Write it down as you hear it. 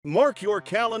Mark your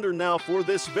calendar now for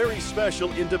this very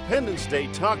special Independence Day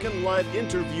Talkin' Live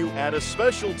interview at a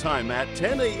special time at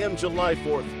 10 a.m. July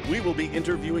 4th. We will be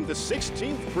interviewing the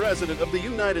 16th President of the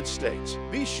United States.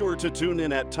 Be sure to tune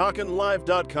in at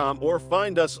talkinlive.com or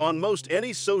find us on most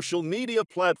any social media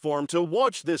platform to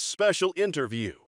watch this special interview.